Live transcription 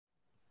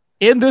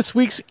In this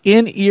week's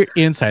In-Ear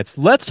Insights,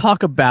 let's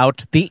talk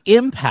about the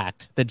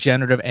impact that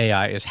generative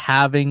AI is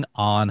having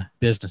on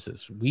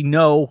businesses. We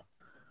know,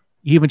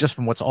 even just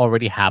from what's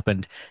already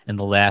happened in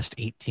the last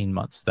 18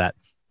 months, that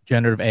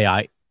generative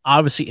AI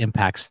obviously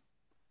impacts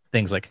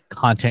things like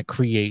content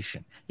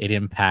creation. It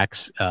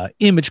impacts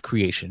image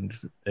creation.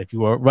 If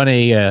you run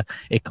a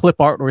clip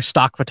art or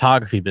stock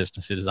photography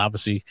business, it is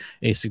obviously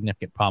a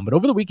significant problem. But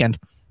over the weekend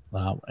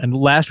and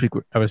last week,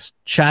 I was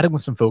chatting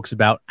with some folks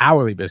about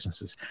hourly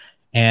businesses.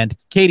 And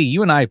Katie,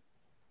 you and I,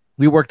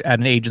 we worked at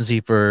an agency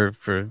for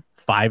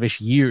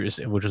 5-ish years,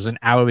 which was an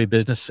hourly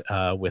business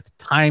with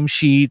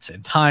timesheets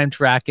and time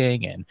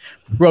tracking and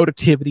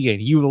productivity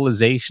and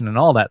utilization and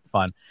all that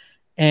fun.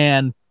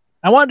 And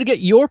I wanted to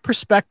get your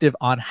perspective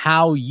on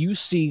how you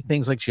see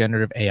things like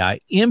generative AI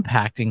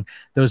impacting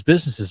those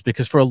businesses,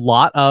 because for a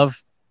lot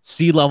of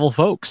C-level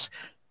folks,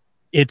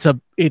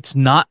 it's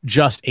not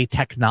just a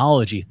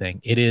technology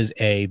thing.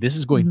 This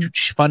is going to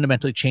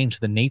fundamentally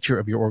change the nature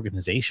of your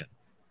organization.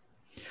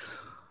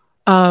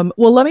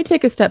 Well, let me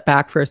take a step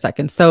back for a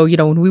second. So,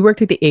 when we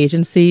worked at the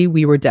agency,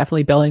 we were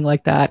definitely billing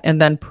like that. And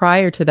then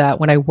prior to that,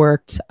 when I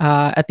worked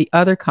at the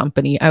other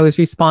company, I was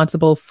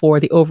responsible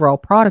for the overall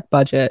product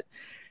budget.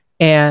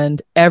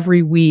 And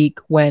every week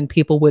when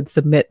people would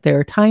submit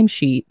their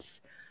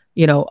timesheets,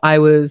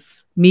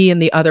 me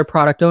and the other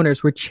product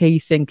owners were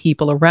chasing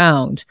people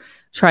around,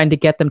 trying to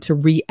get them to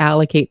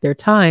reallocate their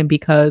time,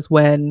 because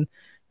when,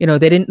 they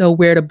didn't know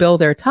where to bill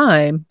their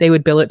time, they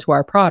would bill it to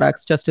our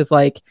products just as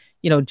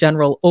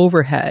general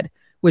overhead,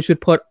 which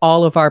would put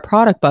all of our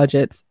product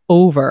budgets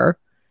over.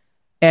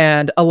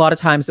 And a lot of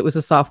times it was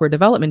a software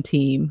development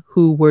team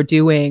who were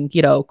doing,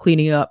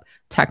 cleaning up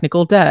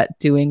technical debt,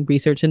 doing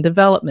research and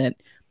development.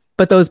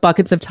 But those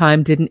buckets of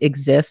time didn't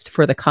exist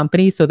for the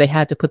company. So they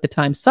had to put the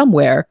time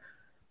somewhere,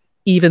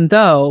 even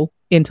though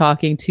in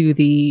talking to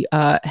the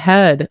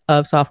head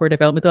of software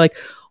development, they're like,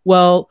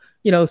 well,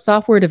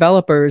 software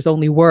developers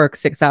only work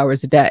 6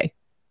 hours a day.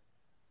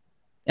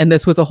 And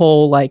this was a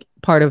whole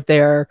part of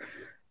their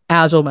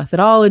agile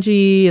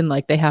methodology. And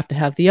they have to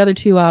have the other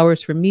 2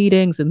 hours for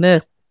meetings and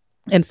this.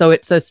 And so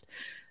it's just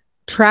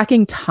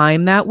tracking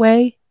time that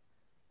way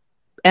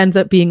ends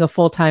up being a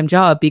full-time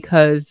job,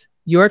 because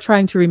you're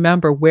trying to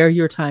remember where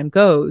your time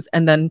goes.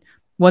 And then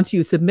once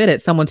you submit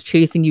it, someone's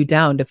chasing you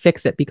down to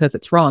fix it because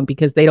it's wrong,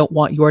 because they don't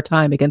want your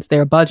time against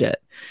their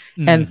budget.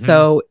 And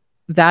so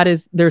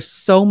there's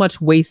so much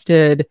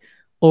wasted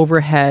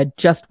overhead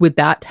just with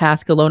that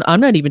task alone.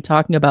 I'm not even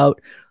talking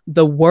about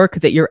the work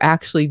that you're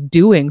actually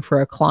doing for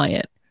a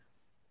client.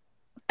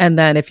 And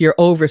then if you're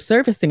over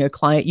servicing a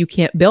client, you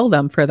can't bill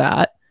them for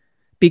that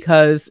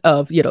because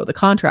of, the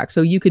contract.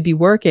 So you could be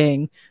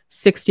working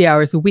 60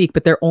 hours a week,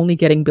 but they're only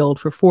getting billed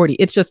for 40.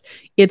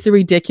 It's a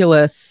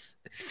ridiculous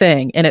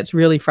thing. And it's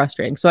really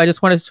frustrating. So I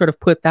just want to sort of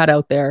put that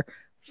out there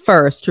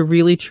first to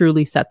really,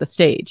 truly set the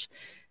stage.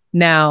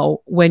 Now,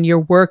 when you're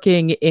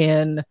working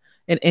in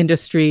an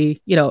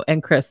industry,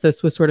 and Chris,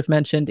 this was sort of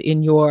mentioned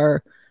in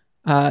your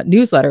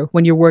newsletter,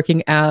 when you're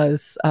working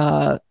as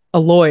a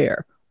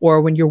lawyer,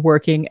 or when you're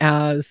working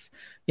as,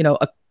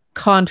 a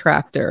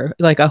contractor,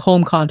 like a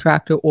home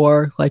contractor,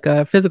 or like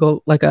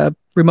a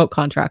remote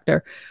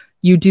contractor,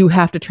 you do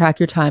have to track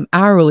your time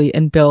hourly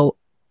and bill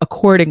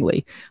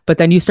accordingly. But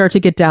then you start to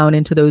get down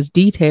into those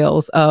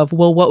details of,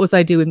 well, what was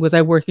I doing? Was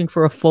I working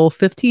for a full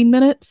 15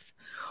 minutes?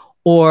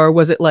 Or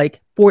was it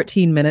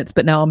 14 minutes,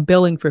 but now I'm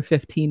billing for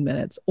 15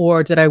 minutes?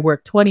 Or did I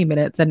work 20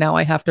 minutes and now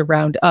I have to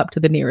round up to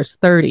the nearest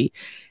 30?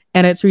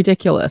 And it's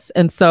ridiculous.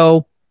 And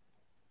so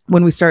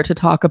when we start to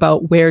talk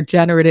about where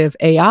generative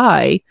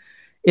AI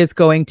is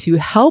going to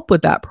help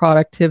with that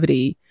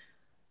productivity,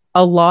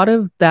 a lot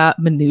of that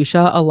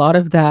minutia, a lot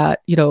of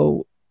that,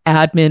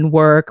 admin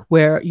work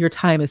where your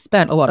time is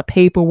spent, a lot of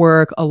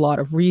paperwork, a lot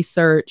of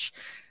research,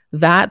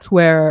 that's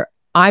where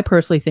I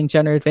personally think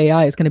generative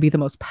AI is going to be the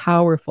most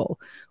powerful.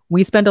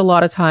 We spend a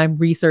lot of time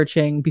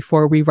researching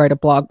before we write a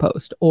blog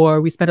post,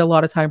 or we spend a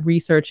lot of time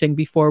researching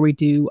before we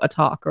do a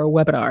talk or a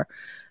webinar.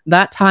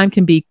 That time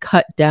can be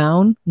cut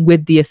down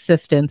with the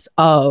assistance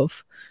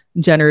of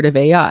generative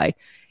AI.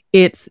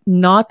 It's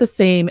not the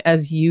same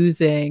as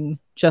using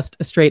just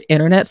a straight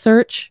internet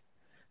search,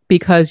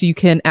 because you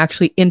can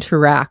actually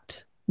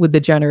interact with the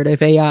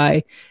generative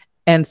AI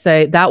and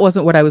say, that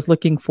wasn't what I was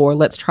looking for,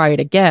 let's try it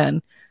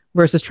again,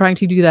 versus trying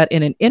to do that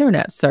in an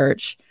internet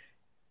search.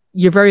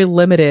 You're very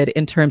limited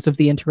in terms of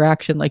the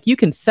interaction. Like, you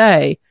can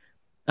say,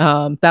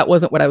 that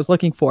wasn't what I was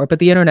looking for, but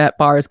the internet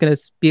bar is going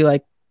to be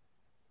like,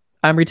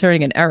 I'm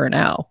returning an error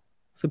now.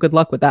 So good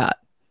luck with that.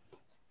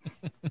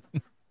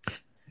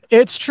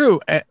 It's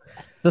true.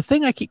 The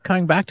thing I keep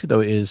coming back to,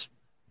 though, is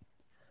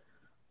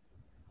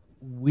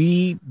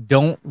we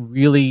don't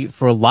really,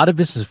 for a lot of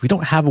businesses, we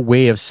don't have a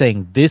way of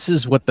saying this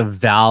is what the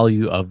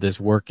value of this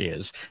work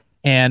is.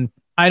 And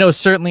I know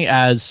certainly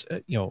as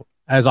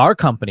our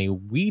company,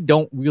 we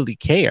don't really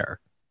care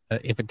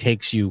if it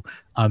takes you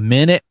a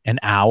minute, an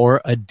hour,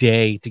 a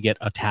day to get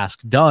a task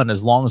done,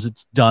 as long as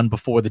it's done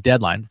before the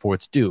deadline, before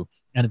it's due,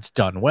 and it's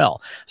done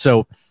well.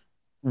 So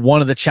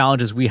one of the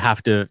challenges we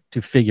have to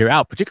figure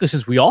out, particularly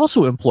since we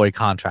also employ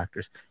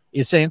contractors,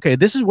 is saying, okay,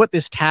 this is what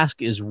this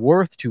task is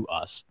worth to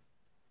us.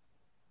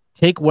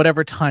 Take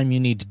whatever time you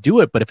need to do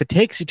it, but if it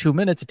takes you 2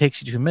 minutes, it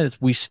takes you 2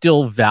 minutes. We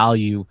still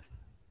value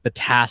the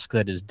task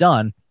that is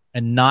done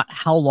and not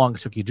how long it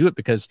took you to do it,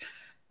 because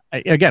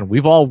again,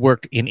 we've all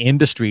worked in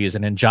industries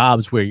and in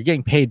jobs where you're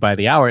getting paid by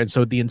the hour, and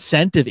so the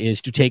incentive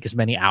is to take as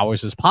many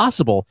hours as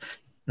possible,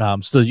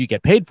 so that you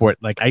get paid for it.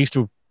 Like I used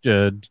to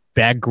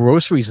bag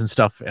groceries and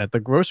stuff at the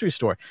grocery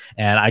store,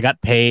 and I got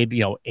paid,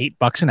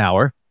 $8 an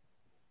hour.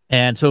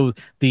 And so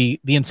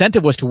the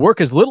incentive was to work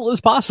as little as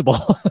possible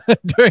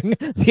during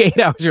the 8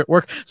 hours you're at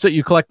work, so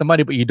you collect the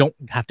money, but you don't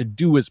have to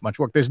do as much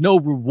work. There's no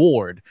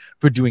reward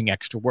for doing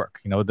extra work.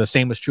 The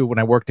same was true when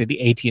I worked at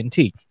the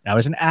AT&T. I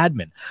was an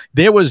admin.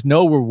 There was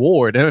no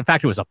reward. And in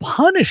fact, it was a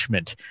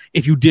punishment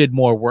if you did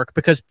more work,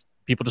 because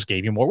people just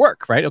gave you more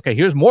work, right? Okay,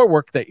 here's more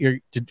work that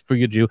for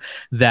you to do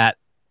that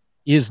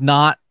is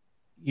not,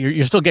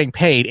 you're still getting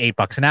paid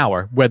 $8 an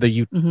hour, whether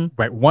you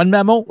write one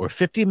memo or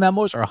 50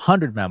 memos or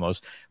 100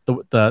 memos,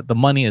 the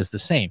money is the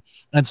same.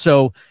 And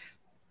so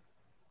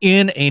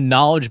in a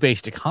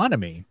knowledge-based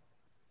economy,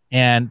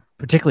 and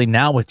particularly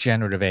now with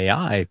generative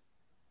AI,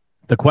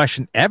 the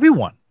question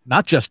everyone,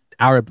 not just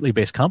hourly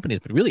based companies,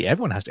 but really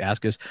everyone has to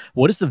ask is,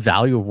 what is the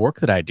value of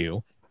work that I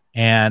do?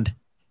 And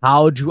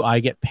how do I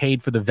get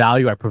paid for the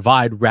value I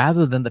provide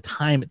rather than the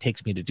time it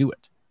takes me to do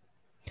it?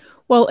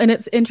 Well, and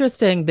it's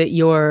interesting that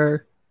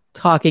you're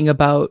talking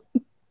about,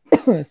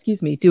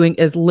 excuse me, doing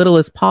as little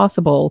as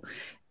possible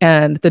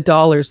and the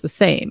dollar's the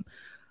same.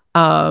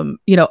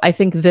 I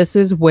think this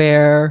is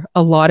where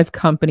a lot of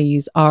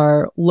companies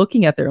are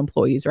looking at their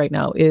employees right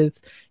now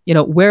is,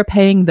 we're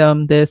paying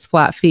them this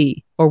flat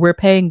fee, or we're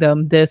paying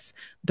them this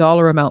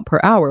dollar amount per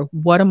hour.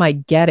 What am I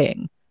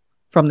getting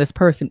from this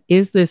person?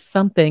 Is this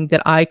something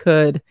that I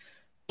could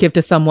give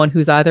to someone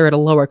who's either at a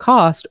lower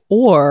cost,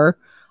 or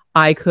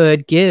I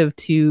could give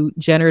to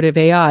generative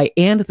AI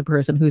and the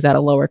person who's at a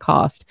lower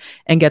cost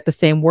and get the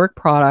same work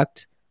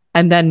product,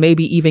 and then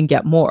maybe even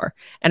get more?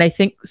 And I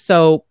think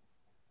so,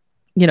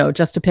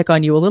 just to pick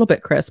on you a little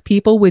bit, Chris,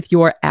 people with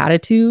your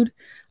attitude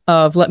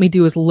of let me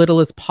do as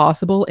little as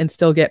possible and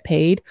still get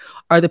paid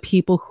are the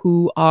people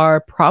who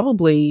are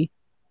probably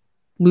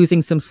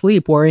losing some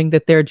sleep, worrying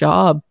that their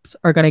jobs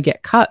are going to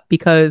get cut,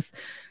 because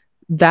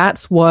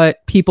that's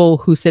what people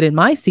who sit in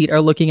my seat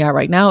are looking at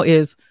right now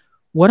is,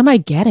 what am I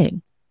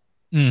getting?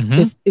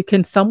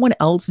 Can someone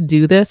else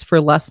do this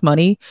for less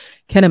money?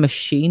 Can a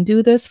machine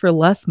do this for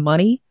less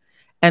money?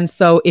 And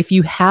so if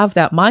you have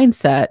that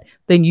mindset,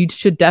 then you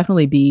should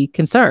definitely be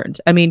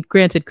concerned. I mean,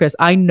 granted, Chris,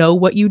 I know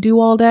what you do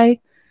all day,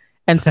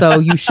 and so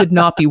you should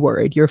not be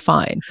worried. You're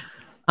fine.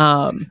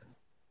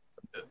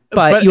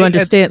 But you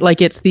understand, like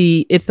it's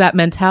that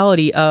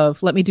mentality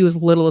of let me do as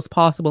little as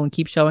possible and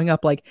keep showing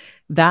up. Like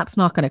that's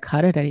not going to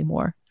cut it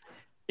anymore.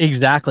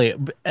 Exactly.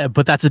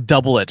 But that's a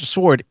double-edged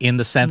sword in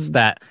the sense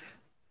that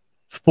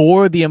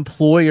for the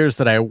employers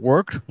that I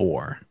worked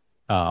for,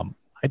 I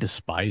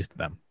despised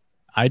them.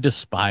 I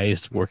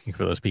despised working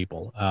for those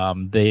people.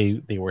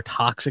 They were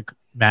toxic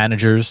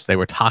managers. They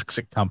were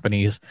toxic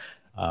companies.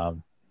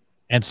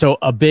 And so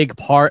a big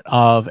part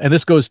of, and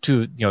this goes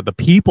to, the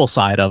people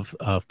side of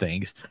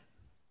things,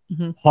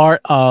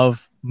 part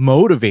of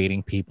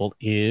motivating people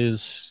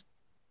is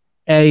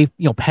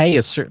pay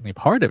is certainly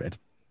part of it,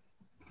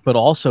 but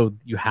also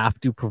you have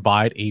to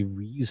provide a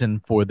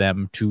reason for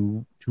them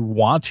to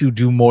want to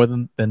do more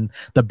than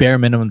the bare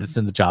minimum that's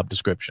in the job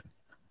description.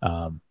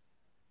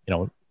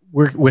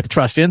 We're with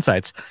Trust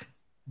Insights.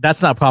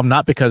 That's not a problem,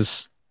 not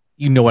because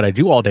you know what I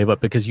do all day, but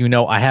because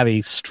I have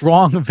a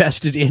strong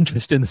vested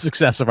interest in the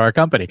success of our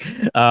company.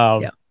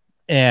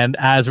 And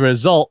as a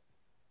result,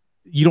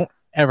 you don't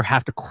ever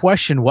have to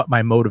question what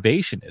my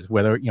motivation is,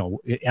 whether,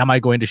 am I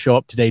going to show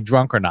up today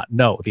drunk or not?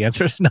 No, the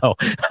answer is no.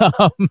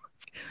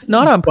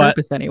 Not on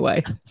purpose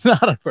anyway.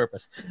 Not on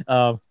purpose.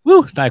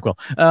 Woo,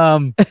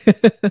 NyQuil.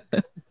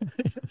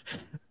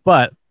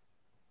 But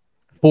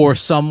for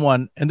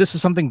someone, and this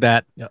is something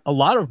that a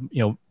lot of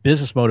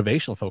business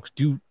motivational folks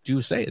do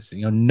say is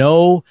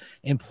no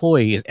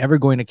employee is ever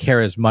going to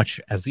care as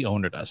much as the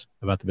owner does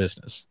about the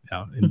business,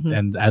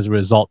 and as a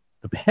result,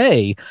 the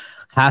pay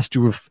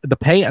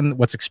and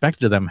what's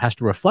expected of them has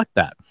to reflect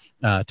that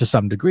to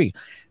some degree.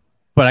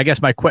 But I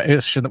guess my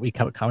question that we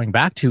kept coming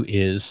back to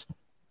is,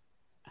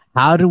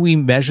 how do we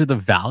measure the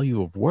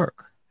value of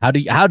work? How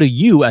do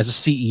you as a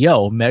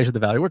CEO measure the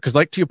value of work? Because,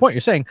 like, to your point, you're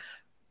saying,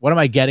 what am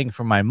I getting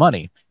for my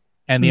money?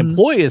 And the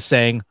employee is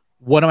saying,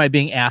 what am I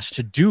being asked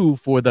to do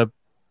for the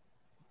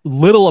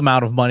little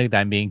amount of money that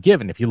I'm being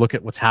given? If you look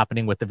at what's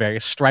happening with the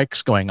various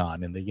strikes going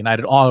on in the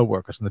United Auto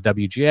Workers and the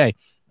WGA,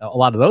 a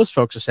lot of those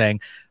folks are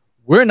saying,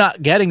 we're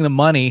not getting the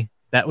money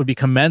that would be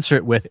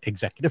commensurate with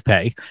executive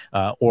pay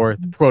or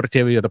the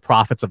productivity or the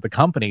profits of the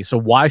company. So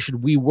why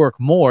should we work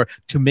more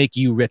to make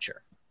you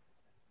richer?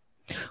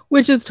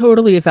 Which is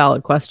totally a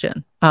valid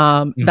question.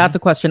 That's a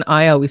question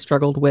I always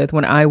struggled with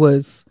when I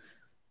was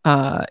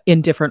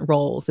in different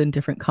roles in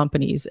different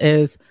companies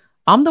is,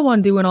 I'm the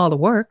one doing all the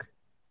work.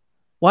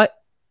 What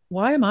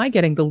why am I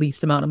getting the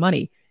least amount of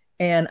money?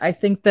 And I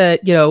think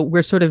that,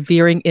 we're sort of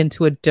veering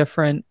into a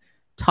different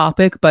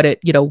topic, but it,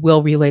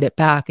 will relate it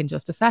back in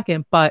just a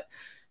second. But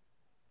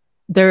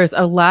there's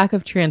a lack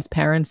of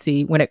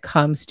transparency when it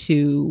comes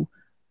to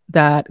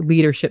that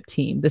leadership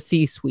team, the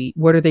C suite.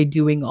 What are they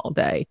doing all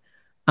day?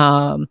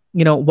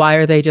 Why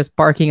are they just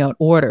barking out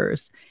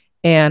orders?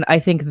 And I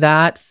think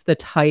that's the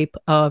type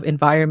of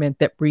environment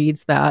that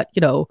breeds that,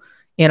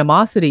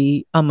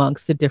 animosity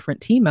amongst the different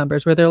team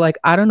members where they're like,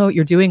 I don't know what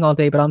you're doing all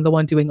day, but I'm the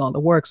one doing all the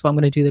work. So I'm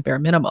going to do the bare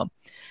minimum.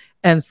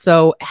 And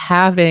so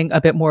having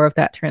a bit more of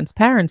that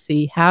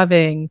transparency,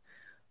 having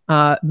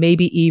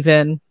maybe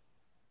even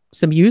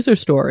some user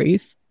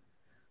stories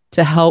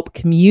to help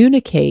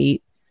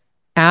communicate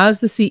as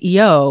the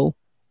CEO,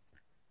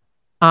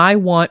 I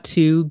want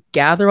to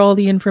gather all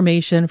the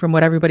information from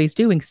what everybody's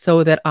doing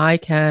so that I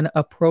can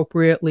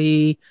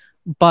appropriately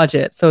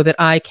budget, so that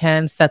I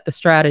can set the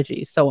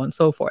strategy, so on and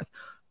so forth.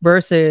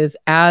 Versus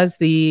as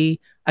the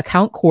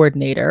account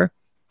coordinator,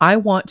 I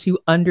want to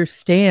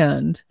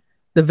understand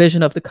the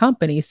vision of the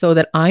company so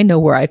that I know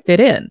where I fit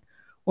in.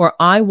 Or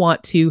I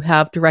want to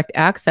have direct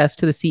access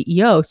to the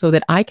CEO so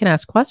that I can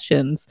ask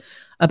questions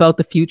about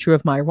the future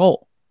of my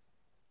role.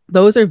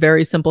 Those are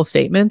very simple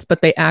statements,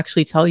 but they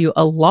actually tell you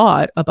a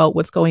lot about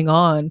what's going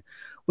on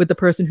with the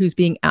person who's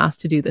being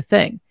asked to do the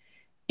thing.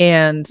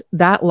 And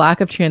that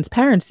lack of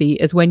transparency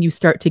is when you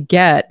start to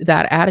get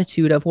that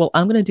attitude of, well,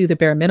 I'm going to do the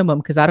bare minimum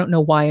because I don't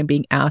know why I'm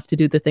being asked to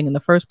do the thing in the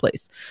first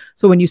place.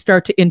 So when you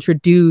start to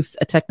introduce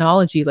a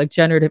technology like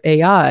generative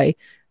AI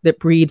that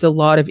breeds a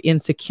lot of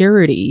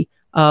insecurity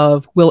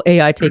of, will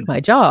AI take my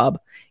job?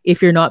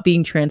 If you're not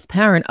being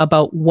transparent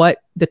about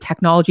what the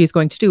technology is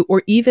going to do,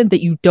 or even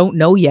that you don't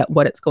know yet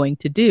what it's going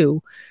to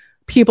do,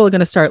 people are going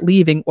to start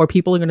leaving, or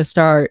people are going to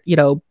start,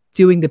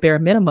 doing the bare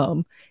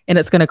minimum. And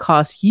it's going to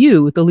cost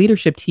you, the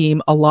leadership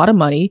team, a lot of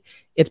money.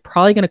 It's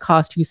probably going to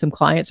cost you some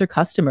clients or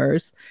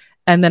customers.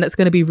 And then it's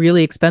going to be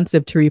really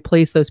expensive to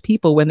replace those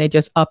people when they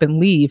just up and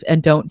leave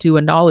and don't do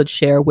a knowledge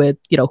share with,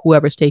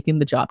 whoever's taking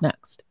the job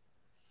next.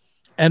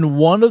 And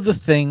one of the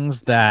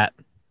things that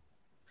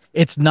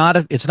it's not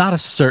a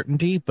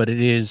certainty, but it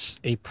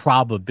is a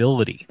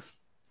probability,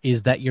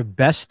 is that your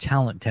best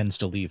talent tends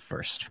to leave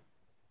first.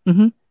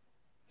 Mm-hmm.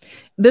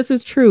 This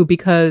is true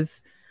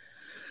because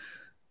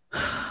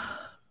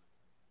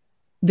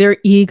they're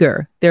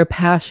eager, they're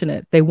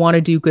passionate, they want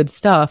to do good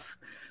stuff.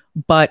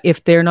 But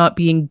if they're not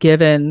being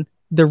given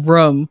the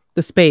room,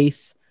 the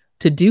space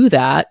to do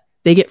that,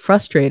 they get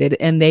frustrated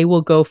and they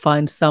will go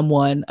find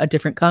someone, a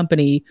different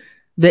company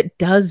that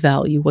does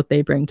value what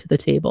they bring to the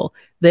table,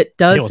 that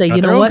does say,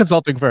 you know what,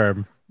 consulting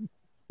firm.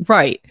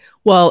 Right.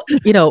 Well,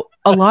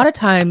 a lot of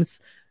times,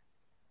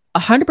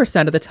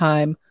 100% of the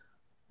time,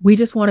 we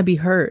just want to be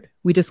heard.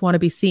 We just want to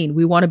be seen.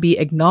 We want to be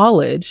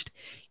acknowledged,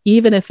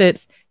 even if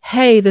it's,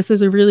 hey, this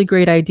is a really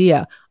great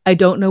idea. I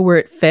don't know where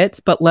it fits,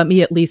 but let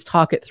me at least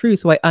talk it through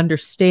so I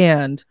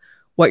understand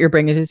what you're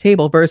bringing to the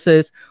table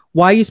versus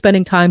why are you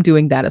spending time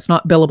doing that? It's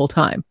not billable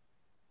time.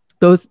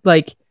 Those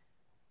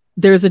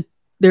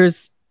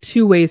there's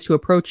two ways to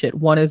approach it.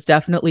 One is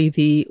definitely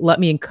the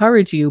let me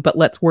encourage you, but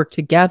let's work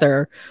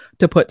together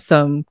to put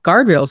some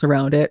guardrails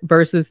around it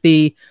versus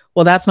the,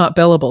 well, that's not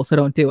billable, so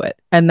don't do it.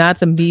 And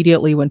that's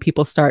immediately when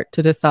people start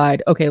to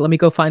decide, okay, let me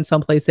go find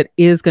someplace that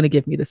is going to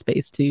give me the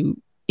space to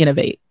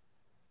innovate.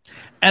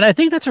 And I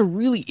think that's a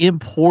really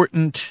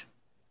important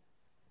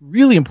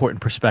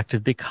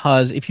perspective,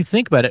 because if you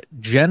think about it,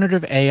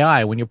 generative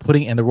AI, when you're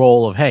putting in the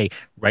role of, hey,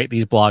 write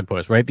these blog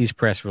posts, write these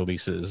press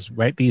releases,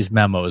 write these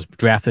memos,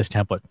 draft this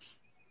template,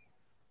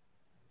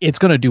 it's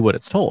going to do what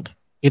it's told.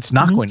 It's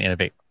not going to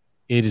innovate.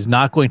 It is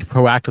not going to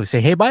proactively say,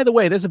 hey, by the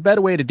way, there's a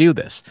better way to do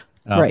this.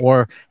 Right.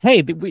 Or,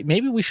 hey,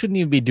 maybe we shouldn't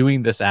even be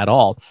doing this at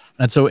all.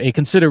 And so a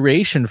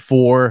consideration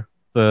for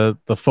the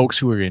folks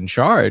who are in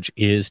charge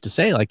is to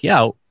say, like,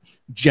 yeah,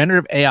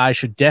 generative AI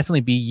should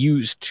definitely be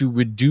used to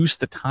reduce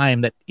the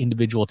time that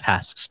individual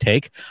tasks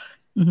take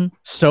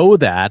so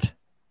that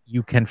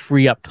you can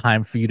free up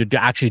time for you to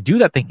actually do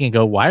that thinking and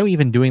go, why are we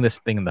even doing this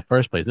thing in the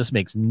first place? This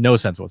makes no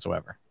sense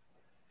whatsoever.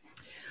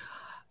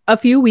 A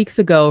few weeks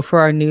ago for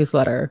our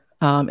newsletter,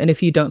 and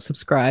if you don't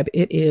subscribe,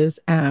 it is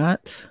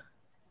at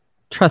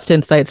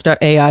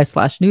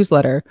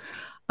trustinsights.ai/newsletter.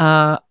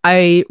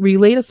 I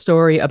relayed a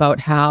story about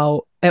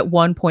how at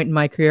one point in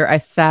my career, I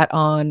sat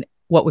on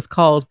what was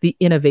called the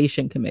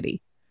innovation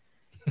committee.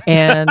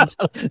 And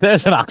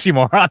there's an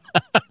oxymoron.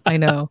 I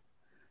know.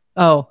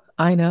 Oh,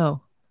 I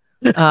know.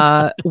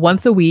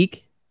 Once a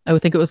week, I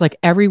would think it was like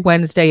every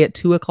Wednesday at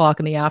 2:00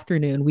 in the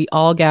afternoon, we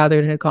all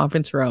gathered in a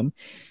conference room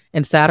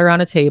and sat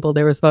around a table.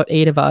 There was about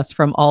 8 of us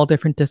from all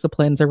different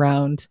disciplines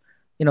around,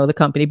 the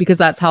company, because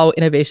that's how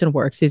innovation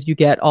works, is you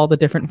get all the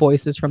different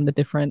voices from the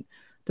different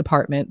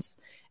departments.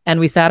 And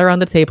we sat around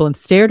the table and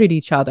stared at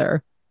each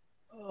other.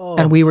 Oh.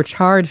 And we were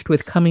charged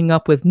with coming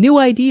up with new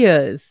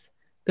ideas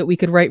that we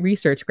could write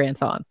research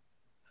grants on.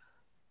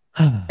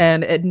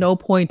 And at no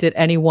point did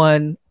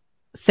anyone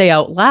say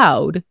out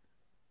loud,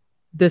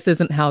 this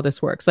isn't how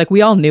this works. Like,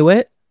 we all knew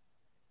it,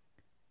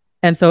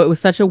 And so it was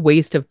such a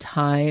waste of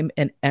time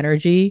and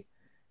energy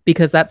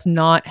because that's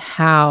not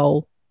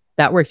how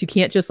that works. You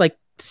can't just like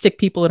stick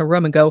people in a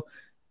room and go,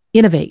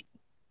 innovate,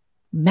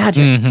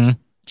 magic, Hmm.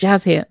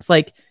 jazz hands.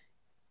 Like,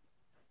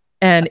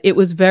 and it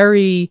was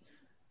very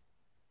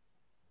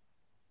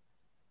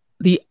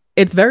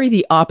it's very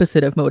the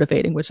opposite of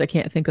motivating, which I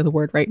can't think of the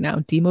word right now.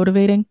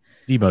 Demotivating,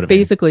 Demotivating.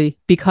 basically,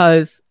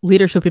 because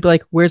leadership would be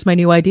like, "Where's my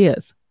new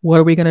ideas? What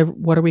are we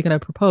gonna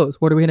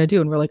propose? What are we gonna do?"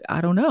 And we're like, "I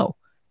don't know."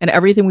 And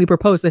everything we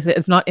propose, they say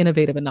it's not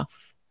innovative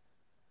enough.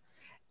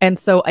 And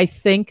so I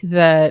think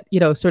that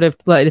sort of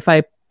like if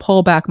I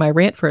pull back my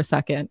rant for a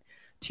second,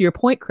 to your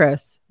point,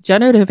 Chris,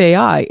 generative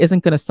AI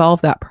isn't going to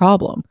solve that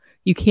problem.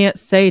 You can't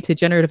say to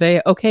generative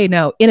AI, "Okay,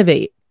 now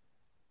innovate,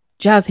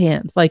 jazz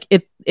hands." Like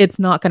it's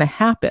not going to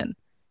happen.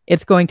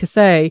 It's going to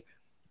say,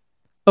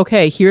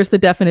 okay, here's the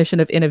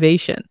definition of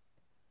innovation.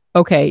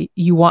 Okay,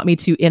 you want me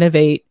to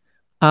innovate,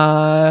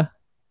 uh,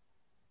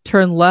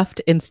 turn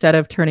left instead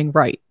of turning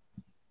right.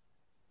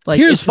 Like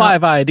Here's it's not,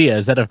 5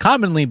 ideas that have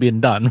commonly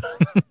been done.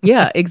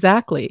 yeah,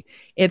 exactly.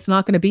 It's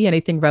not going to be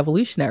anything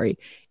revolutionary.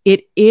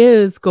 It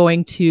is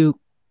going to,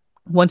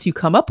 once you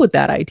come up with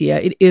that idea,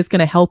 it is going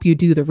to help you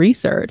do the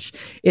research.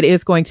 It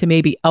is going to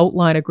maybe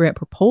outline a grant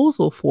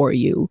proposal for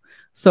you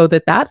so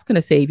that that's going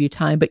to save you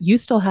time, but you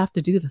still have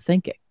to do the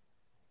thinking.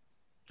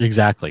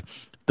 Exactly.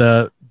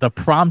 The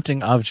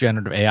prompting of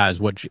generative AI is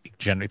what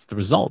generates the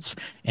results.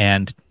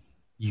 And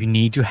you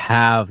need to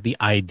have the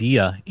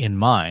idea in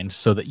mind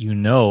so that you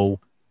know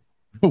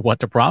what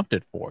to prompt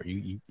it for.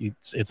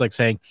 It's like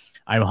saying,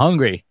 "I'm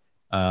hungry.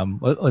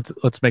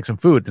 Let's make some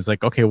food." It's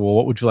like, okay, well,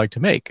 what would you like to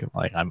make?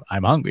 Like,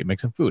 I'm hungry. Make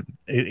some food.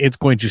 It's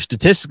going to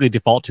statistically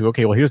default to,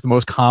 okay, well, here's the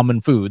most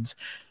common foods.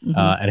 Mm-hmm.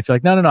 And if you're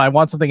like, no, I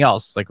want something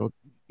else. It's like, well,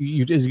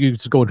 you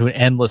just go into an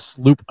endless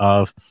loop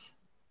of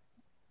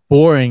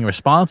boring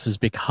responses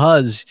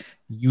because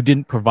you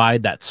didn't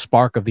provide that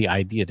spark of the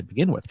idea to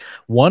begin with.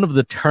 One of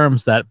the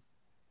terms that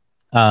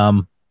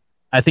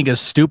I think is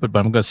stupid, but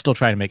I'm going to still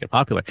try to make it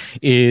popular,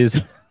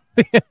 is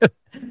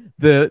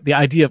the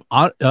idea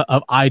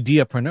of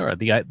ideapreneur,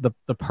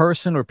 the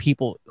person or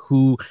people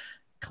who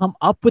come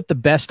up with the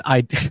best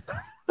idea.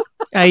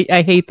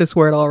 I hate this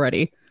word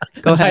already.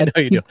 Go I ahead.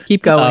 know you do.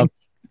 Keep going.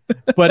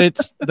 But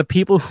it's the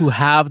people who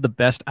have the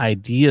best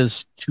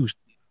ideas to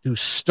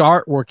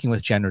start working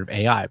with generative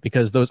AI,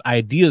 because those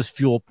ideas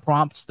fuel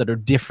prompts that are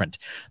different.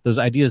 Those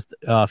ideas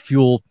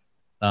fuel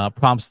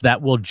prompts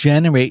that will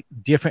generate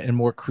different and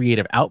more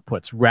creative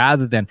outputs,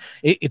 rather than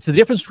it's the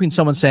difference between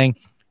someone saying,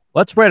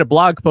 "Let's write a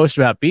blog post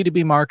about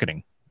B2B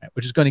marketing," right,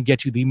 which is going to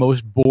get you the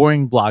most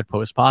boring blog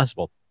post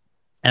possible.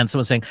 And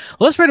someone saying,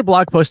 "Let's write a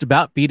blog post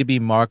about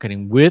B2B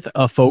marketing with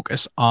a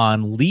focus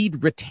on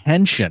lead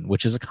retention,"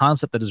 which is a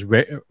concept that is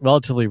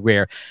relatively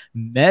rare,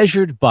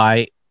 measured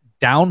by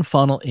down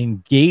funnel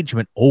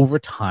engagement over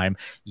time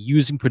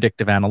using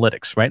predictive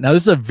analytics, right? Now,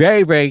 this is a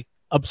very, very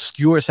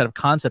obscure set of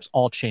concepts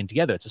all chained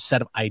together. It's a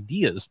set of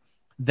ideas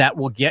that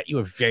will get you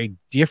a very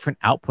different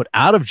output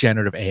out of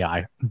generative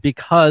AI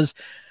because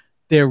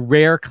they're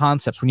rare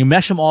concepts. When you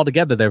mesh them all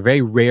together, they're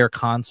very rare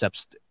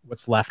concepts,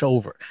 what's left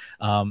over.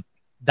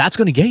 That's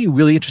going to get you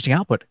really interesting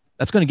output.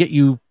 That's going to get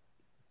you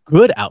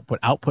good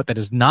output that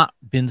has not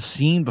been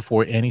seen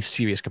before in any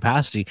serious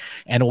capacity.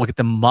 And it will get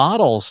the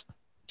models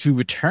to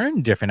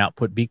return different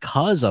output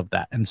because of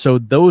that. And so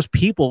those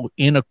people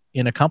in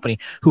a company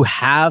who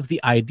have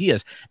the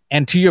ideas,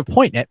 and to your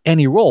point, at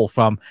any role,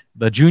 from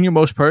the junior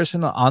most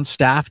person on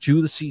staff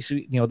to the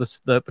C-suite,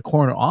 the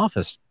corner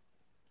office,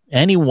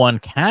 anyone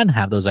can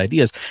have those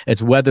ideas.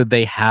 It's whether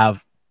they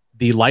have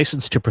the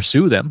license to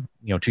pursue them,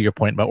 to your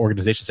point about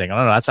organizations saying, "Oh,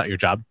 no, that's not your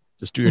job.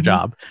 Just do your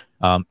job."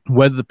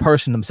 Whether the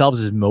person themselves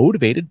is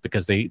motivated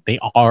because they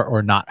are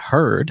or not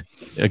heard,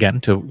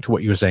 again, to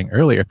what you were saying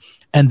earlier,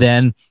 and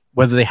then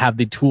whether they have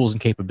the tools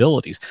and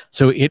capabilities.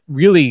 So it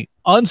really,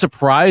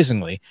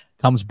 unsurprisingly,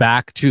 comes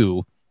back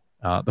to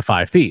the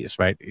 5 Ps,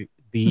 right?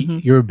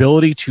 Your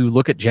ability to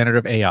look at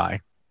generative AI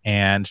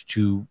and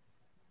to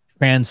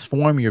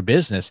transform your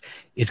business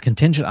is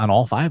contingent on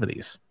all 5 of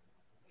these.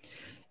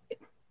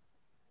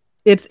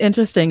 It's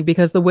interesting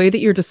because the way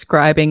that you're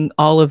describing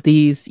all of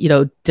these,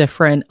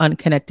 different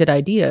unconnected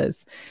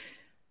ideas,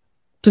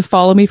 just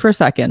follow me for a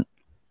second.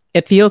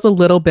 It feels a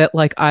little bit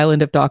like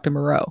Island of Dr.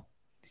 Moreau.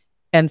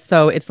 And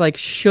so it's like,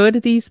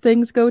 should these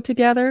things go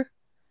together?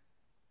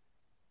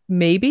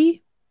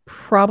 Maybe,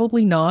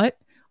 probably not.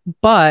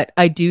 But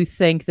I do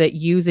think that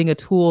using a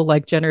tool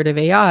like generative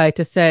AI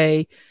to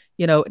say,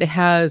 it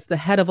has the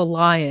head of a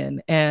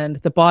lion and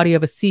the body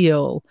of a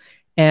seal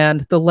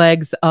and the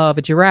legs of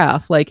a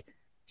giraffe, like,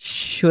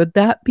 should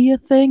that be a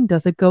thing?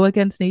 Does it go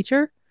against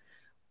nature?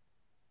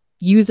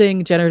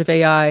 Using generative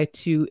AI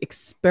to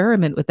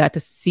experiment with that to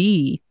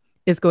see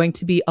is going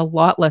to be a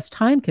lot less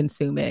time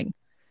consuming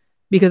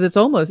because it's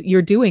almost,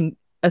 you're doing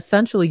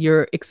essentially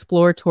your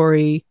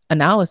exploratory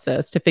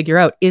analysis to figure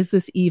out, is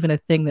this even a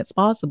thing that's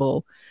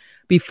possible,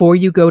 before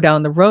you go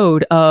down the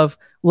road of,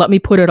 let me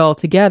put it all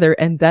together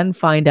and then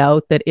find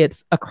out that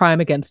it's a crime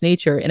against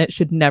nature and it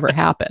should never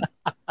happen.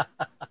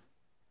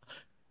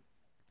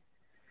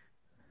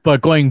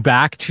 But going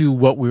back to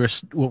what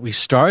we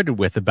started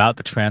with about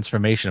the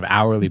transformation of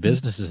hourly Mhm.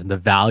 businesses and the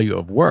value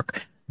of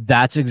work,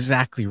 that's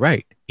exactly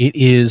right. It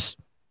is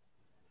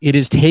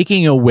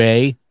taking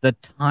away the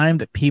time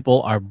that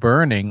people are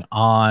burning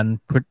on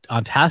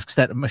tasks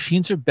that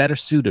machines are better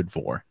suited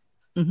for,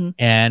 Mhm.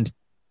 and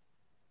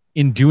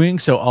in doing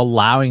so,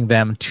 allowing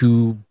them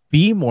to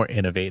be more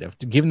innovative,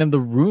 to giving them the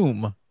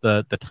room,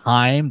 the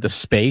time, the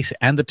space,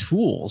 and the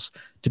tools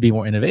to be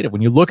more innovative.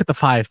 When you look at the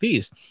 5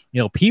 Ps,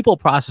 people,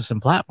 process, and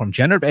platform.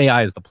 Generative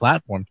AI is the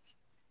platform.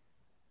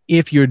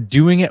 If you're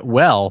doing it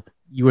well,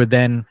 you are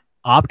then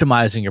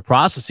optimizing your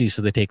processes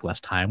so they take less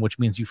time, which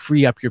means you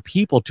free up your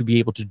people to be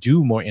able to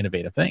do more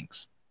innovative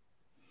things.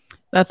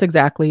 That's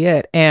exactly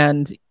it.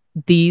 And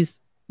the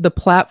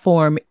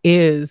platform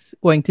is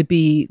going to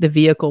be the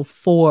vehicle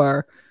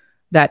for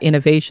that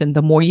innovation.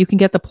 The more you can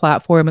get the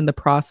platform and the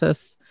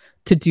process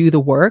to do the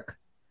work,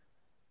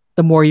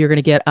 the more you're going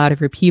to get out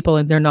of your people,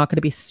 and they're not going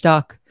to be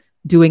stuck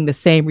doing the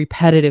same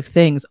repetitive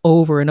things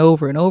over and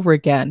over and over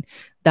again.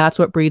 That's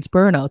what breeds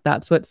burnout.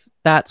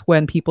 That's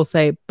when people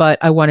say, "But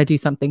I want to do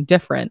something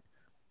different,"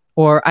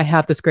 or "I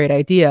have this great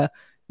idea."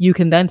 You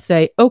can then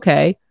say,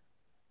 "Okay,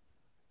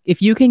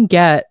 if you can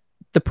get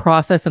the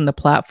process and the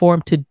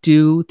platform to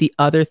do the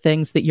other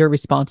things that you're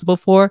responsible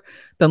for,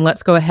 then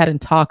let's go ahead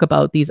and talk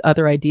about these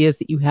other ideas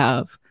that you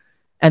have."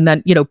 And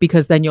then,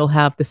 because then you'll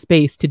have the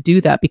space to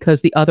do that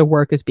because the other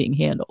work is being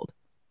handled.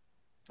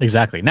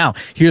 Exactly. Now,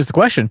 here's the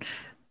question: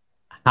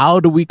 how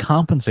do we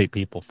compensate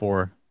people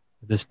for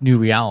this new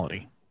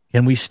reality?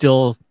 Can we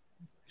still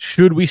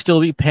Should we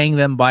still be paying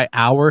them by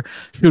hour?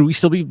 Should we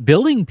still be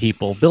billing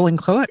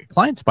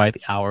clients by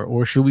the hour?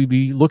 Or should we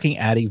be looking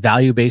at a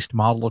value-based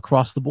model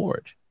across the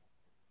board?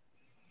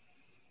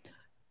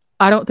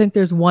 I don't think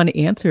there's one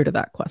answer to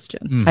that question.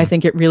 I Mm-hmm.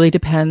 think it really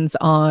depends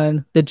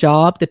on the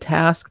job, the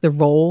task, the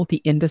role, the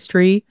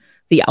industry,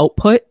 the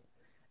output,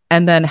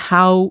 and then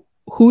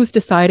who's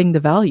deciding the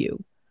value.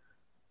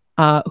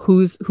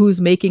 Who's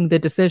making the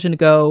decision to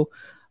go,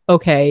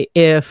 okay,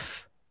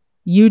 if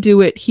you do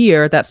it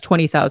here, that's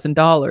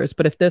 $20,000.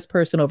 But if this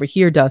person over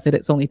here does it,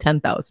 it's only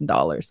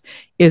 $10,000.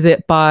 Is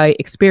it by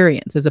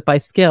experience? Is it by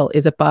skill?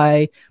 Is it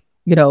by,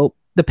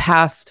 the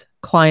past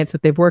clients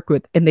that they've worked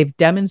with and they've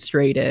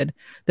demonstrated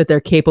that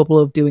they're capable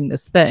of doing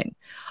this thing?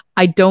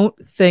 I don't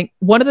think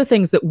one of the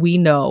things that we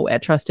know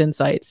at Trust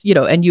Insights,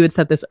 and you had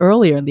said this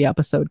earlier in the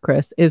episode,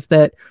 Chris, is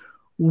that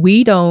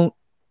we don't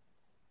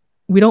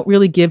we don't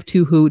really give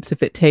two hoots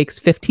if it takes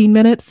 15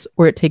 minutes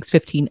or it takes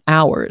 15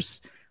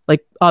 hours.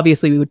 Like,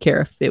 obviously, we would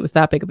care if it was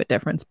that big of a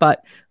difference.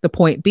 But the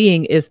point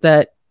being is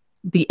that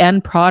the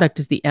end product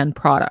is the end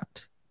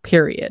product,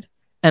 period.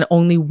 And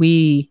only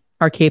we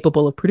are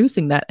capable of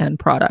producing that end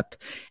product.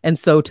 And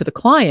so to the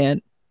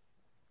client,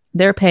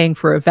 they're paying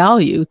for a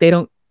value. They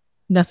don't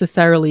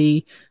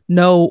necessarily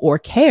know or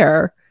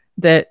care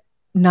that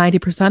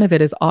 90% of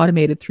it is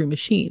automated through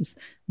machines.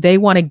 They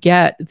want to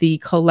get the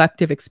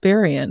collective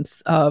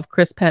experience of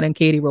Chris Penn and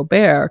Katie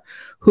Robert,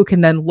 who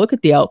can then look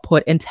at the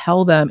output and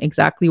tell them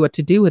exactly what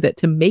to do with it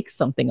to make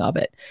something of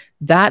it.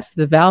 That's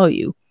the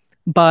value.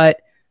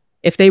 But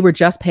if they were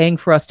just paying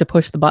for us to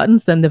push the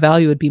buttons, then the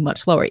value would be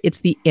much lower. It's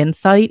the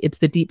insight, it's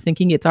the deep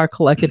thinking, it's our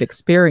collective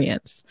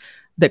experience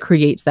that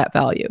creates that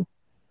value.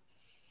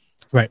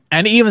 Right.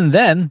 And even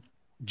then,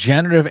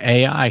 generative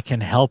AI can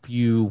help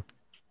you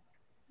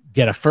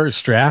get a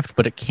first draft,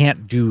 but it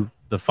can't do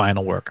the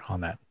final work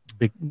on that.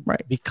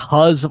 Right.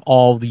 Because of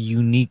all the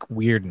unique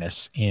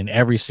weirdness in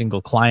every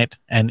single client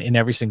and in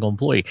every single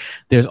employee,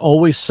 there's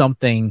always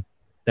something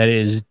that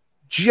is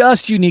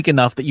just unique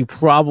enough that you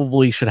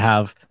probably should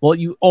have. Well,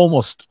 you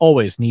almost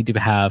always need to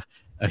have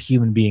a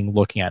human being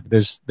looking at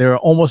it. There are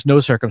almost no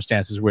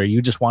circumstances where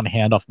you just want to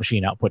hand off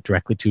machine output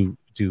directly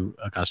to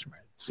a customer.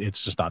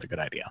 It's just not a good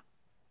idea.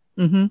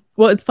 Mm-hmm.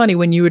 Well, it's funny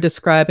when you were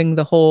describing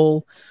the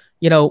whole,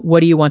 what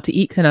do you want to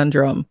eat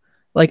conundrum?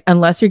 Like,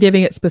 unless you're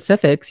giving it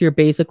specifics, you're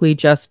basically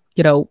just,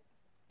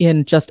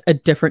 in just a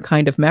different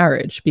kind of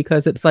marriage,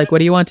 because it's like, what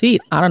do you want to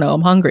eat? I don't know.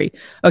 I'm hungry.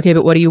 Okay,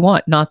 but what do you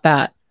want? Not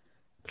that.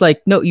 It's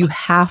like, no, you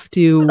have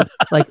to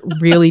like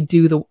really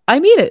I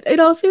mean it in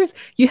all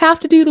seriousness. You have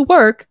to do the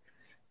work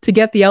to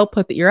get the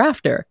output that you're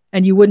after.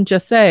 And you wouldn't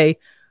just say,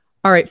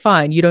 all right,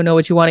 fine. You don't know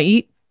what you want to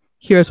eat.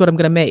 Here's what I'm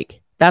going to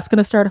make. That's going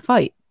to start a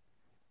fight.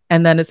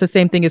 And then it's the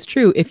same thing is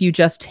true if you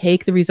just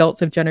take the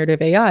results of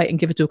generative AI and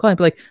give it to a client,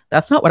 be like,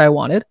 that's not what I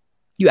wanted.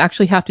 You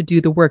actually have to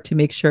do the work to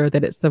make sure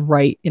that it's the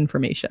right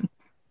information.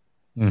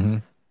 Mm-hmm.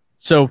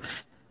 So,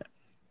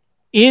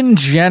 in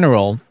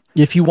general,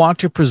 if you want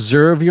to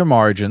preserve your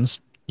margins,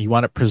 you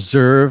want to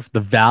preserve the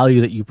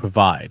value that you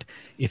provide.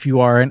 If you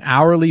are an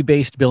hourly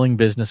based billing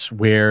business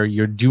where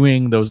you're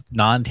doing those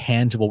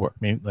non-tangible work,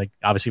 I mean, like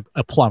obviously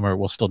a plumber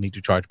will still need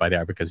to charge by the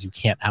hour because you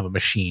can't have a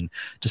machine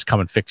just come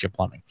and fix your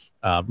plumbing,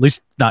 at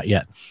least not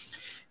yet.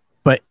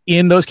 But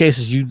in those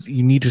cases,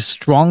 you need to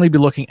strongly be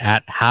looking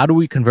at how do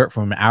we convert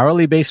from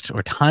hourly based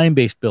or time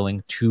based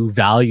billing to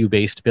value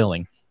based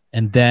billing.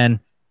 And then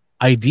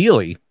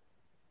ideally,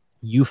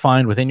 you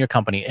find within your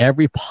company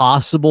every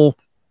possible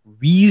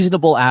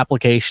reasonable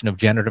application of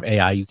generative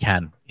AI you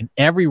can in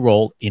every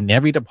role, in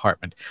every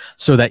department,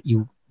 so that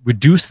you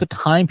reduce the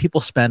time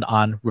people spend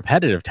on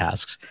repetitive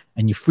tasks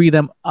and you free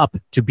them up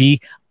to be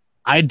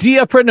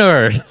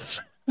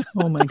ideapreneurs.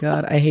 Oh my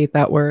God. I hate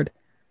that word.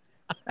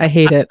 I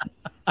hate it.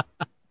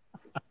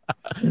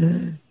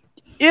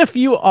 If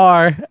you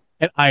are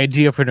an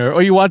ideapreneur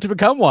or you want to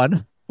become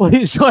one,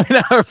 please join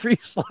our free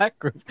Slack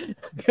group.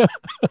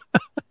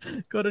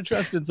 Go to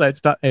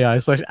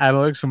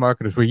trustinsights.ai/analytics for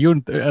marketers, where you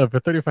and over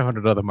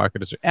 3,500 other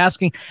marketers are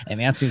asking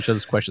and answering each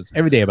other's questions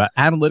every day about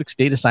analytics,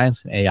 data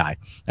science, and AI.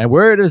 And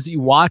where it is you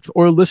watch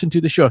or listen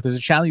to the show, if there's a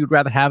channel you'd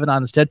rather have it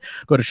on instead,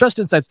 go to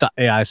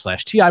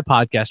trustinsights.ai/TI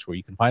podcast, where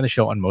you can find the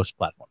show on most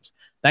platforms.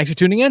 Thanks for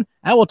tuning in,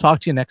 and we'll talk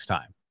to you next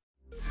time.